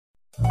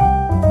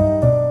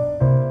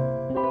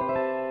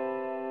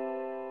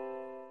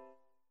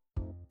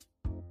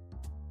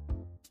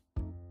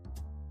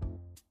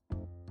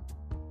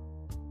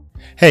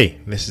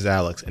Hey, this is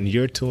Alex, and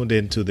you're tuned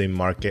into the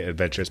Market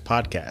Adventures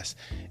podcast.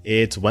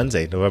 It's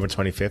Wednesday, November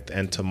 25th,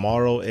 and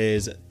tomorrow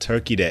is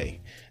Turkey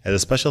Day. As a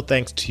special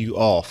thanks to you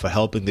all for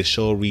helping the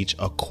show reach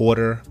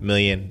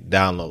 250,000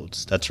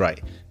 downloads. That's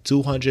right,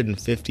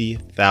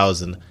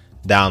 250,000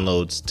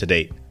 downloads to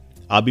date.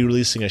 I'll be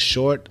releasing a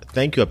short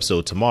thank you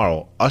episode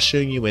tomorrow,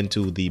 ushering you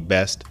into the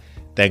best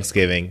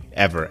Thanksgiving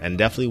ever, and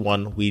definitely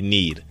one we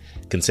need,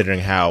 considering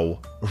how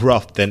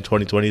rough then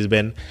 2020 has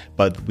been,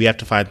 but we have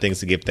to find things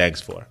to give thanks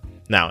for.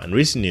 Now, in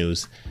recent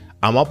news,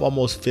 I'm up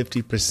almost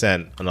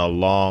 50% on a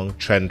long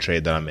trend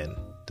trade that I'm in.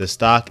 The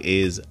stock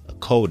is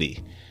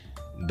Coty,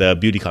 the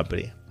beauty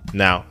company.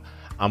 Now,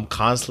 I'm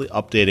constantly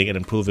updating and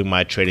improving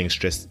my trading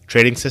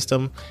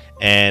system,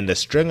 and a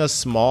string of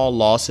small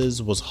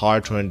losses was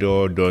hard to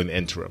endure during the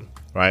interim,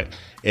 right?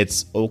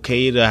 It's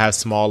okay to have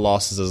small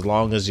losses as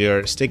long as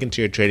you're sticking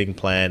to your trading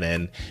plan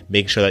and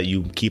make sure that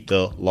you keep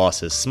the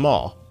losses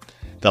small.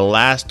 The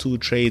last two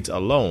trades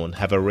alone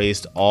have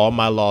erased all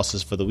my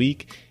losses for the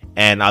week,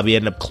 and I'll be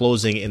ending up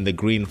closing in the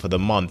green for the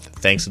month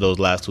thanks to those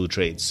last two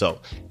trades.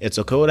 So it's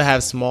okay to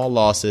have small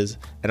losses,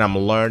 and I'm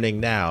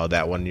learning now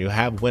that when you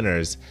have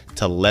winners,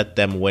 to let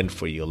them win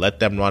for you. Let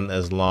them run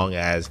as long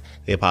as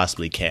they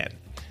possibly can.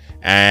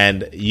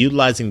 And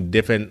utilizing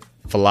different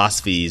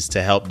philosophies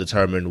to help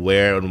determine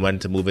where and when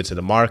to move into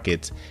the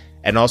market,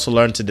 and also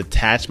learn to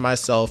detach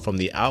myself from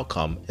the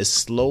outcome, is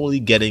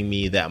slowly getting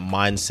me that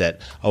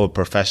mindset of a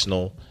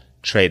professional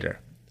trader.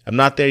 I'm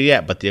not there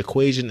yet, but the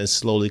equation is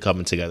slowly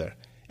coming together.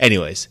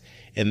 Anyways,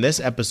 in this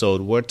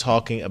episode, we're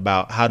talking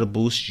about how to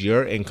boost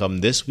your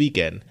income this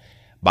weekend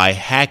by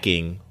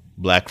hacking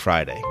Black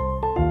Friday.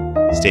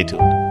 Stay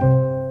tuned.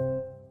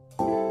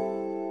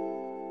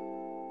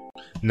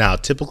 Now,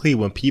 typically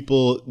when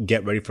people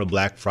get ready for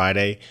Black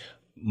Friday,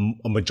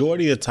 a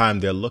majority of the time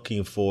they're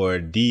looking for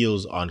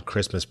deals on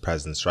Christmas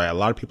presents, right? A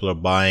lot of people are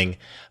buying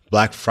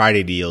Black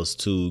Friday deals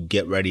to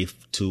get ready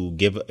to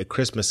give a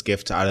Christmas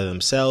gift to either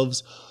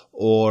themselves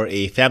or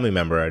a family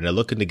member, and they're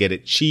looking to get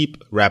it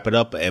cheap, wrap it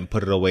up, and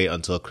put it away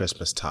until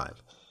Christmas time.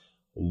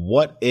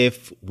 What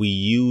if we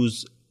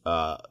use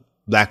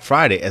Black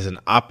Friday as an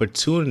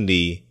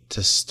opportunity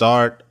to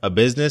start a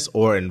business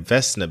or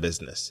invest in a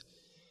business?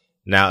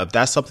 Now, if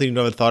that's something you've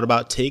never thought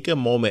about, take a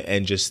moment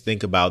and just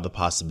think about the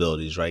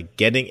possibilities, right?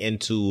 Getting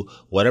into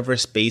whatever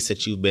space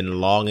that you've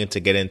been longing to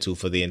get into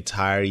for the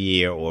entire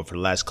year or for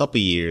the last couple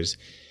of years,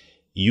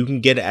 you can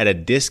get it at a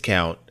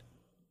discount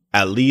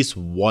at least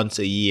once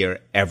a year,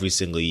 every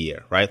single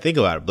year, right? Think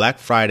about it. Black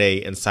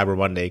Friday and Cyber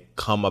Monday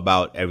come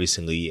about every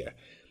single year.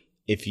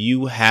 If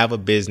you have a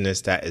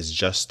business that is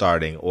just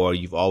starting or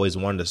you've always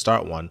wanted to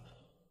start one,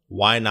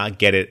 why not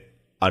get it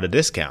at a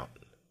discount?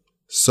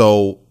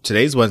 So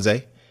today's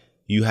Wednesday.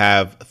 You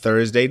have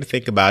Thursday to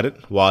think about it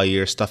while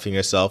you're stuffing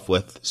yourself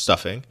with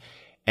stuffing,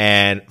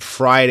 and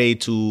Friday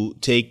to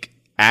take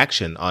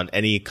action on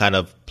any kind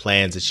of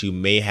plans that you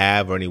may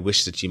have or any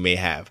wishes that you may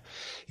have.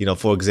 You know,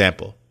 for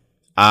example,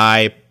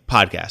 I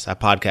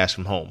podcast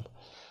from home.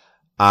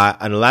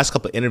 On the last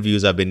couple of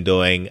interviews I've been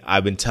doing,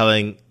 I've been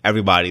telling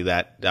everybody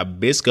that I'm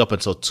basically up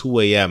until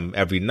 2 a.m.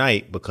 every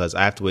night because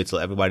I have to wait till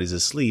everybody's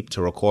asleep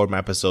to record my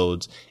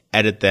episodes,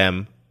 edit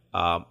them,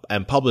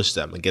 and publish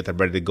them and get them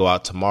ready to go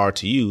out tomorrow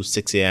to you,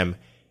 6 a.m.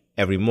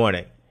 every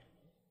morning.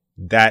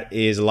 That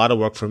is a lot of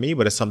work for me,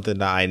 but it's something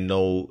that I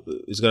know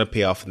is going to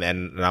pay off in the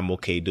end, and I'm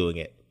okay doing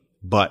it.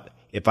 But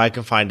if I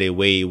can find a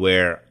way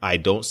where I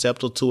don't stay up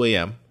till 2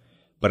 a.m.,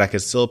 but I can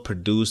still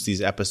produce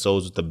these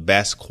episodes with the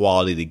best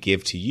quality to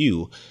give to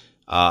you,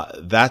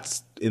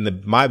 that's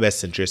in my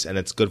best interest, and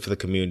it's good for the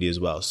community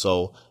as well.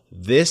 So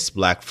this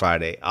Black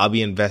Friday, I'll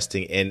be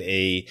investing in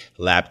a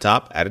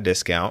laptop at a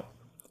discount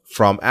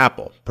from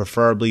Apple,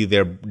 preferably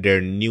their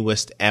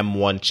newest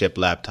M1 chip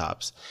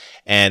laptops.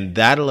 And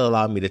that'll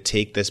allow me to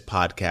take this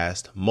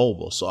podcast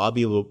mobile. So I'll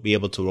be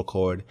able to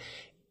record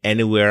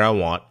anywhere I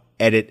want,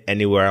 edit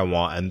anywhere I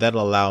want. And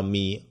that'll allow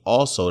me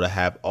also to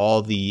have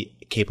all the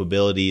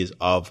capabilities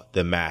of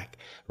the Mac,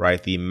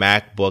 right? The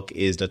MacBook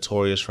is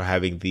notorious for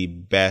having the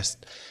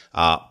best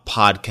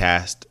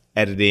podcast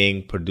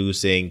editing,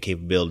 producing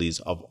capabilities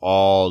of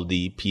all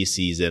the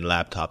PCs and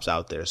laptops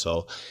out there.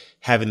 So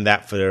having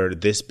that for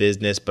this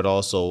business, but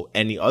also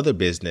any other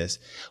business,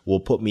 will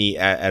put me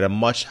at a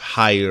much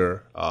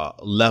higher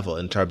level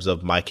in terms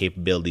of my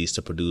capabilities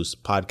to produce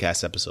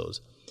podcast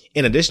episodes.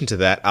 In addition to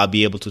that, I'll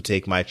be able to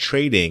take my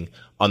trading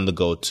on the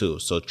go too.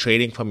 So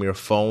trading from your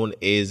phone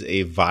is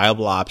a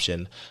viable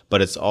option,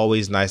 but it's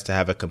always nice to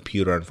have a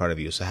computer in front of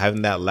you. So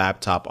having that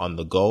laptop on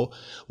the go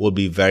will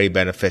be very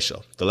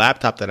beneficial. The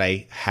laptop that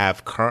I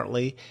have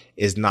currently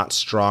is not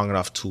strong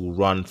enough to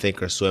run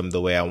Thinkorswim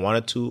the way I want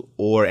it to,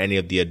 or any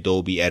of the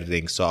Adobe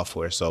editing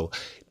software. So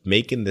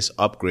making this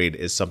upgrade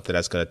is something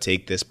that's going to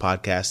take this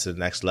podcast to the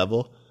next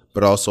level,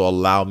 but also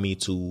allow me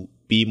to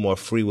be more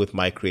free with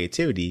my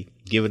creativity,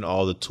 given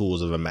all the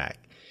tools of a Mac.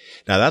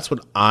 Now, that's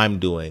what I'm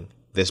doing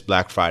this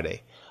Black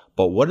Friday.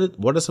 But what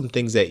are some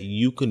things that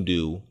you can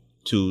do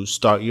to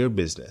start your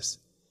business,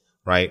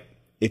 right?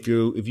 If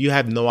you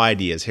have no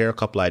ideas, here are a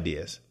couple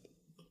ideas.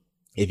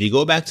 If you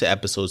go back to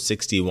episode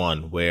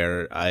 61,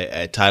 where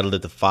I titled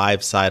it the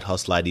 5 side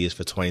hustle ideas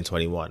for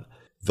 2021,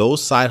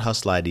 those side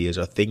hustle ideas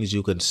are things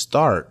you can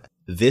start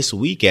this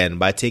weekend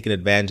by taking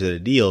advantage of the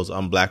deals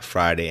on Black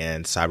Friday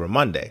and Cyber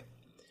Monday,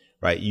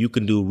 right? You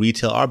can do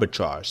retail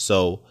arbitrage.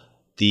 So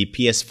the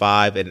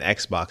PS5 and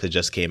Xbox that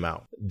just came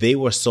out, they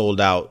were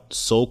sold out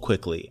so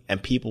quickly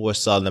and people were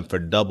selling them for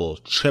double,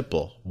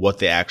 triple what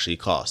they actually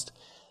cost.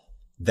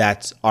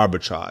 That's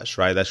arbitrage,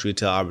 right? That's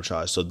retail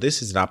arbitrage. So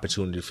this is an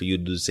opportunity for you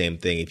to do the same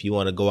thing. If you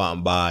want to go out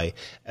and buy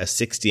a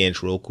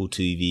 60-inch Roku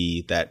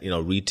TV that,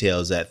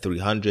 retails at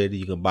 $300,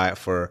 you can buy it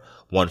for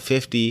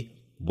 $150,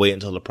 wait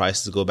until the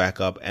prices go back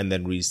up and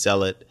then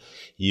resell it.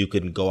 You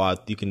can go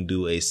out, you can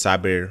do a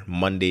Cyber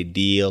Monday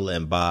deal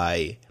and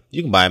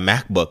you can buy a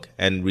MacBook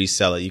and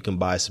resell it. You can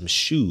buy some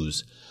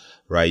shoes,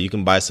 right? You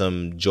can buy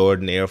some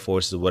Jordan Air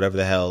Forces, whatever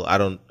the hell. I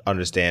don't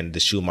understand the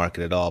shoe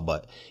market at all,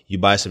 but you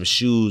buy some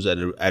shoes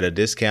at a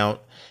discount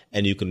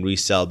and you can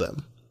resell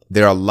them.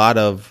 There are a lot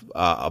of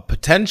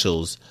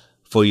potentials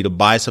for you to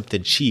buy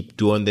something cheap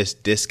during this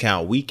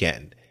discount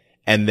weekend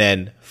and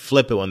then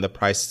flip it when the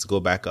prices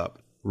go back up.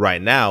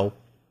 Right now,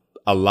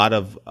 a lot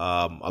of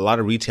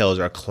retailers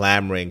are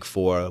clamoring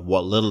for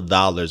what little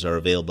dollars are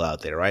available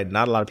out there, right?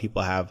 Not a lot of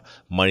people have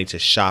money to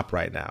shop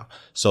right now.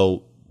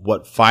 So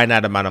what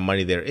finite amount of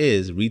money there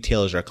is,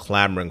 retailers are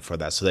clamoring for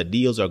that. So the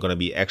deals are going to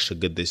be extra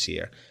good this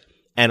year.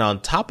 And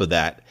on top of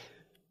that,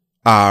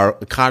 our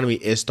economy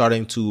is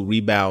starting to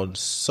rebound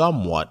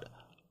somewhat,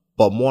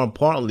 but more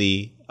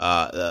importantly,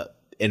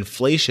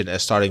 inflation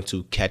is starting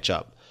to catch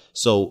up.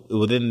 So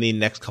within the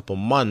next couple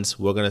months,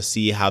 we're going to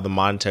see how the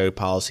monetary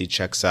policy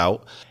checks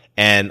out.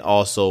 And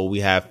also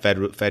we have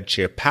Fed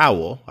Chair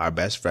Powell, our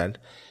best friend,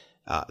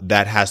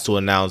 that has to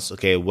announce,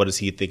 okay, what does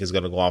he think is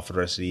going to go on for the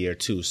rest of the year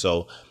too?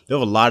 So we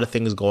have a lot of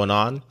things going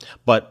on.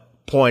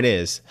 But point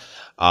is,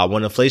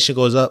 when inflation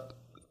goes up,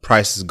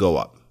 prices go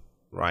up,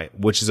 right?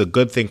 Which is a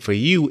good thing for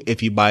you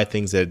if you buy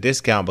things at a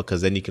discount,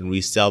 because then you can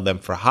resell them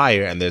for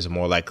higher and there's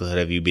more likelihood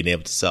of you being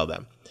able to sell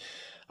them.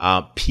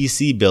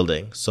 PC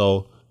building.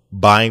 So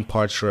buying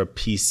parts for a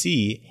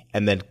PC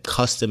and then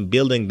custom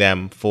building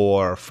them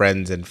for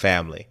friends and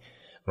family.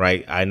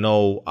 Right. I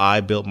know I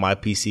built my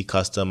PC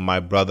custom.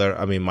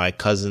 My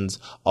cousins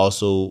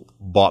also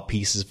bought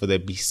pieces for their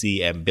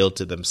PC and built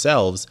it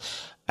themselves.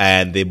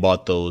 And they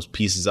bought those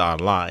pieces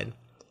online.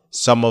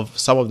 Some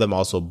of them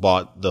also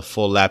bought the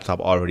full laptop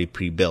already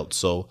pre-built.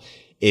 So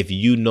if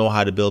you know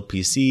how to build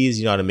PCs,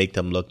 you know how to make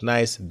them look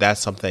nice,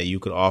 that's something that you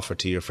can offer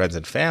to your friends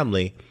and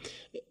family.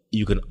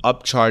 You can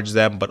upcharge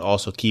them, but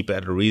also keep it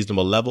at a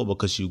reasonable level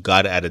because you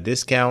got it at a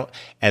discount.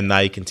 And now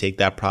you can take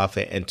that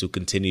profit and to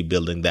continue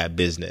building that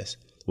business.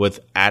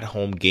 With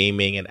at-home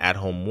gaming and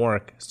at-home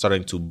work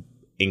starting to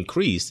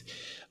increase,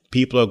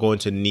 people are going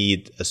to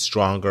need a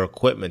stronger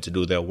equipment to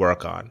do their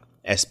work on,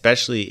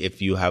 especially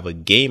if you have a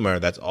gamer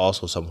that's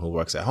also someone who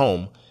works at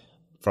home,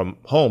 from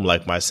home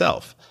like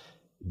myself.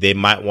 They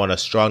might want a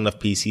strong enough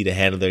PC to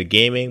handle their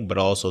gaming, but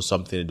also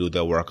something to do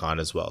their work on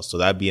as well. So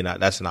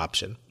that's an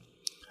option.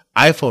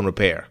 iPhone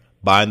repair,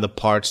 buying the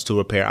parts to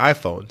repair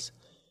iPhones.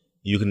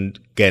 You can,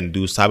 again,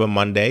 do Cyber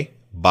Monday,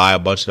 buy a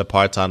bunch of the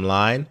parts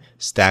online,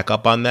 stack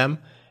up on them,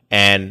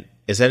 and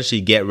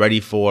essentially get ready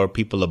for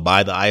people to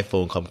buy the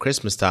iPhone come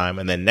Christmas time.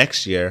 And then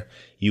next year,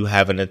 you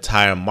have an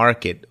entire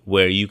market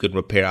where you can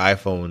repair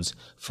iPhones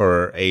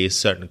for a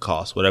certain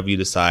cost, whatever you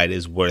decide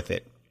is worth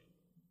it.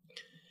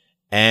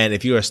 And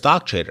if you're a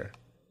stock trader,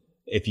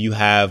 if you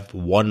have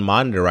one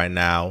monitor right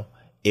now,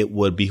 it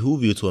would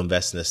behoove you to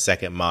invest in a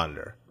second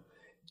monitor.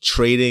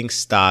 Trading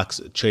stocks,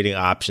 trading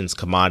options,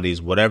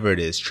 commodities, whatever it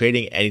is,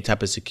 trading any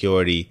type of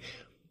security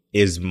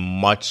is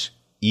much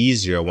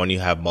easier when you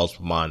have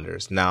multiple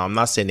monitors. Now, I'm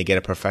not saying to get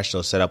a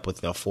professional setup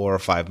with 4 or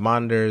 5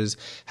 monitors,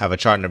 have a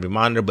chart in every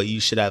monitor, but you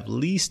should at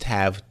least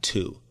have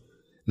 2.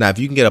 Now, if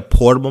you can get a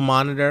portable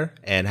monitor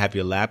and have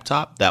your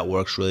laptop, that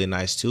works really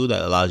nice too.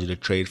 That allows you to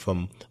trade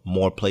from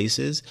more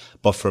places.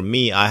 But for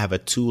me, I have a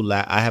 2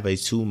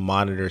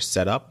 monitor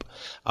setup,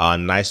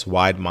 nice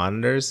wide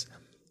monitors,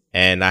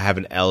 and I have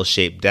an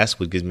L-shaped desk,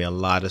 which gives me a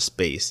lot of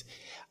space.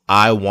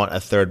 I want a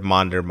third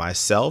monitor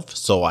myself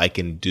so I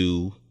can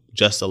do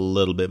just a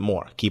little bit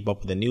more, keep up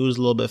with the news a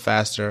little bit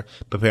faster,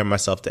 prepare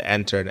myself to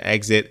enter and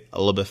exit a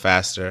little bit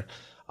faster.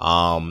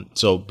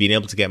 So being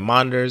able to get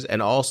monitors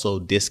and also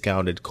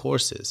discounted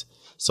courses.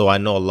 So I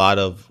know a lot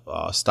of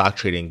stock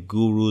trading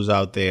gurus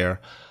out there.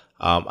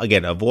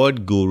 Again,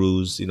 avoid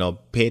gurus,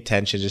 pay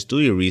attention, just do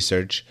your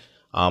research.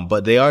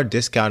 But they are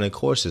discounted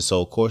courses.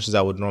 So courses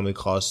that would normally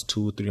cost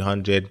 $200,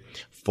 $300,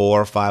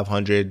 $400,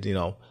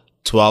 $500,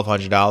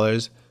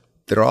 $1,200,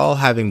 they're all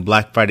having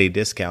Black Friday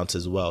discounts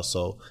as well.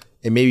 So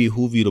it may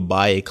behoove you to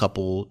buy a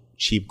couple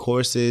cheap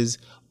courses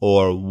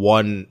or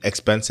one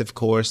expensive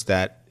course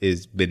that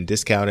is been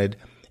discounted,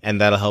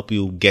 and that'll help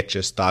you get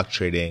your stock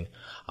trading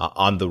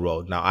on the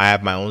road. Now, I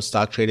have my own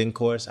stock trading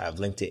course. I've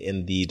linked it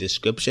in the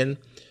description,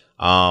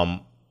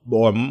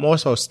 or more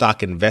so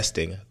stock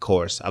investing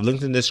course. I've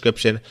linked in the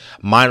description.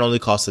 Mine only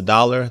costs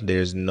 $1.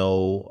 There's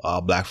no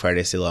Black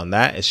Friday sale on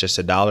that. It's just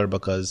 $1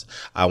 because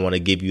I want to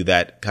give you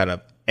that kind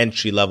of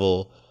entry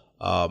level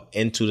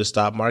into the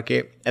stock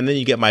market. And then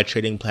you get my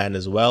trading plan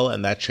as well.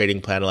 And that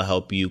trading plan will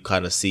help you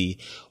kind of see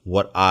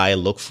what I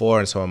look for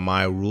and some of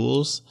my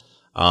rules.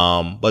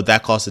 But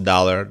that costs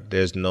 $1.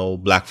 There's no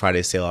Black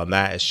Friday sale on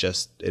that. It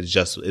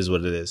just is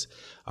what it is.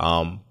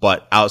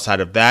 But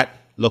outside of that,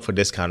 look for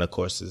discounted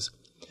courses.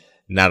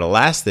 Now, the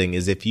last thing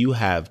is if you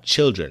have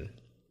children,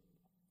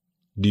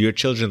 do your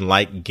children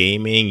like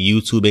gaming,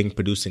 YouTubing,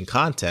 producing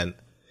content?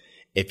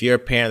 If you're a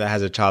parent that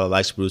has a child that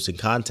likes producing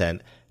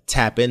content,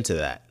 tap into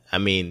that. I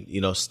mean,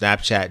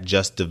 Snapchat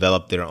just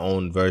developed their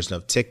own version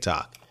of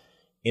TikTok.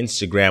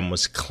 Instagram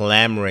was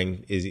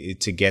clamoring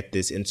to get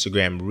this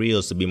Instagram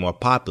Reels to be more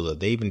popular.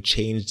 They even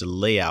changed the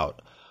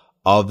layout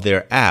of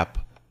their app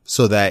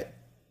so that,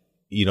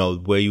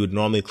 where you would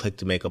normally click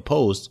to make a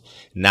post,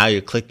 now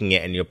you're clicking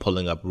it and you're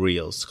pulling up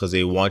Reels because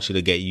they want you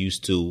to get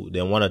used to,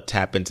 they want to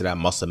tap into that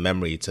muscle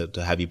memory to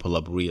have you pull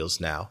up Reels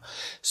now.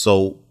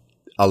 So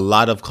a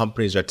lot of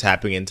companies are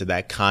tapping into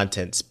that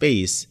content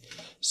space.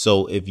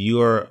 So if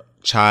your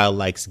child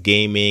likes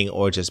gaming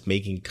or just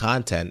making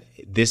content,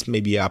 this may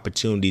be an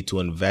opportunity to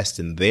invest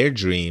in their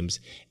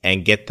dreams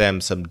and get them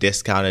some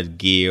discounted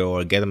gear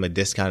or get them a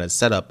discounted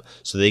setup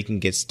so they can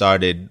get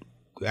started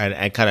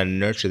and kind of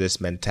nurture this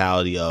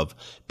mentality of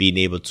being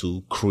able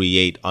to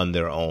create on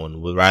their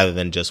own rather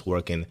than just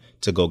working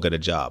to go get a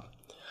job.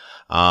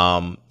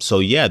 So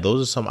yeah,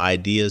 those are some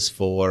ideas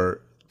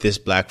for this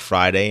Black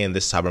Friday and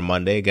this Cyber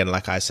Monday. Again,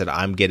 like I said,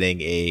 I'm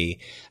getting a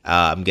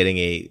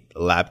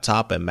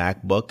laptop and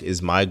MacBook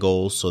is my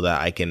goal so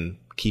that I can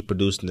keep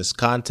producing this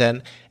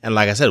content. And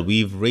like I said,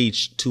 we've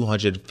reached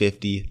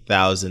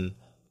 250,000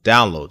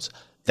 downloads.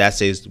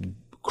 That's a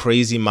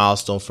crazy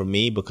milestone for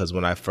me because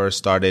when I first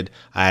started,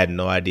 I had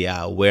no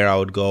idea where I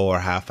would go or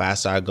how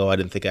fast I'd go. I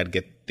didn't think I'd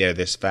get there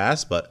this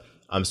fast, but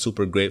I'm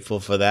super grateful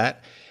for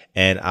that.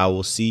 And I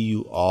will see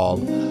you all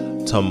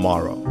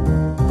tomorrow.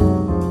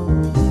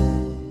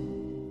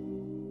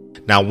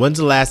 Now, when's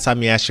the last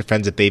time you asked your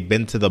friends if they've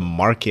been to the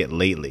market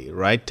lately,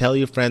 right? Tell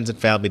your friends and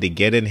family to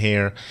get in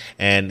here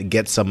and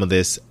get some of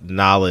this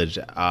knowledge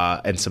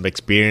and some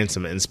experience,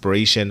 some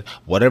inspiration,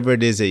 whatever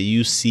it is that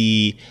you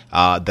see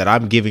that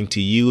I'm giving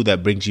to you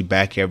that brings you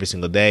back here every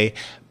single day.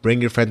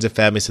 Bring your friends and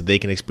family so they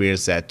can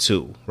experience that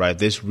too, right?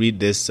 This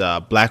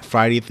Black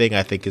Friday thing,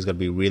 I think is going to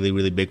be really,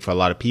 really big for a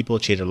lot of people,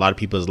 change a lot of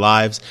people's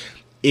lives.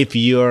 If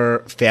your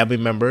family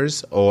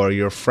members or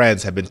your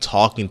friends have been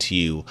talking to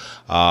you,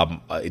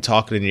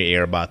 talking in your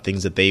ear about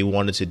things that they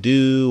wanted to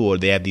do, or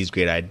they have these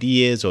great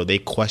ideas, or they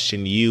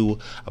question you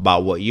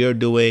about what you're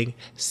doing,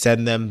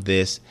 send them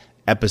this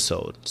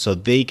episode so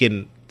they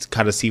can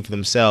kind of see for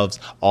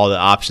themselves all the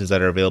options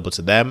that are available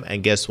to them.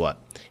 And guess what?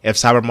 If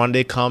Cyber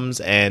Monday comes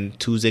and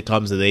Tuesday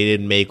comes and they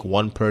didn't make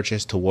one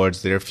purchase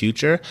towards their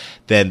future,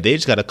 then they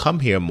just got to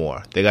come here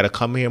more. They got to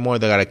come here more.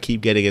 They got to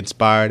keep getting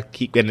inspired,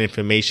 keep getting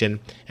information,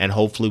 and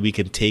hopefully we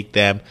can take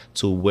them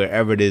to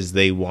wherever it is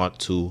they want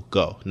to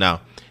go.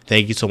 Now,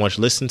 thank you so much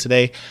for listening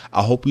today.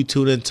 I hope you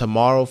tune in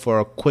tomorrow for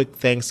a quick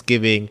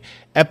Thanksgiving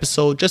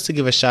episode just to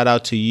give a shout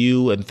out to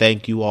you and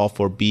thank you all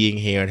for being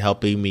here and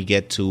helping me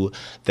get to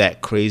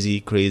that crazy,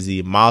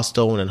 crazy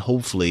milestone. And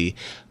hopefully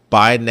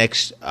by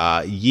next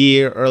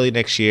year, early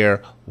next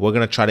year, we're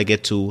going to try to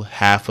get to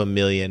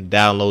 500,000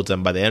 downloads.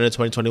 And by the end of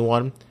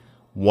 2021,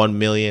 1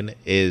 million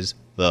is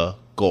the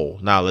goal.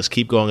 Now, let's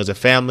keep going as a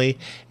family.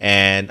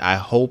 And I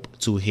hope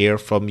to hear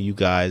from you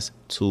guys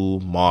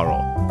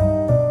tomorrow.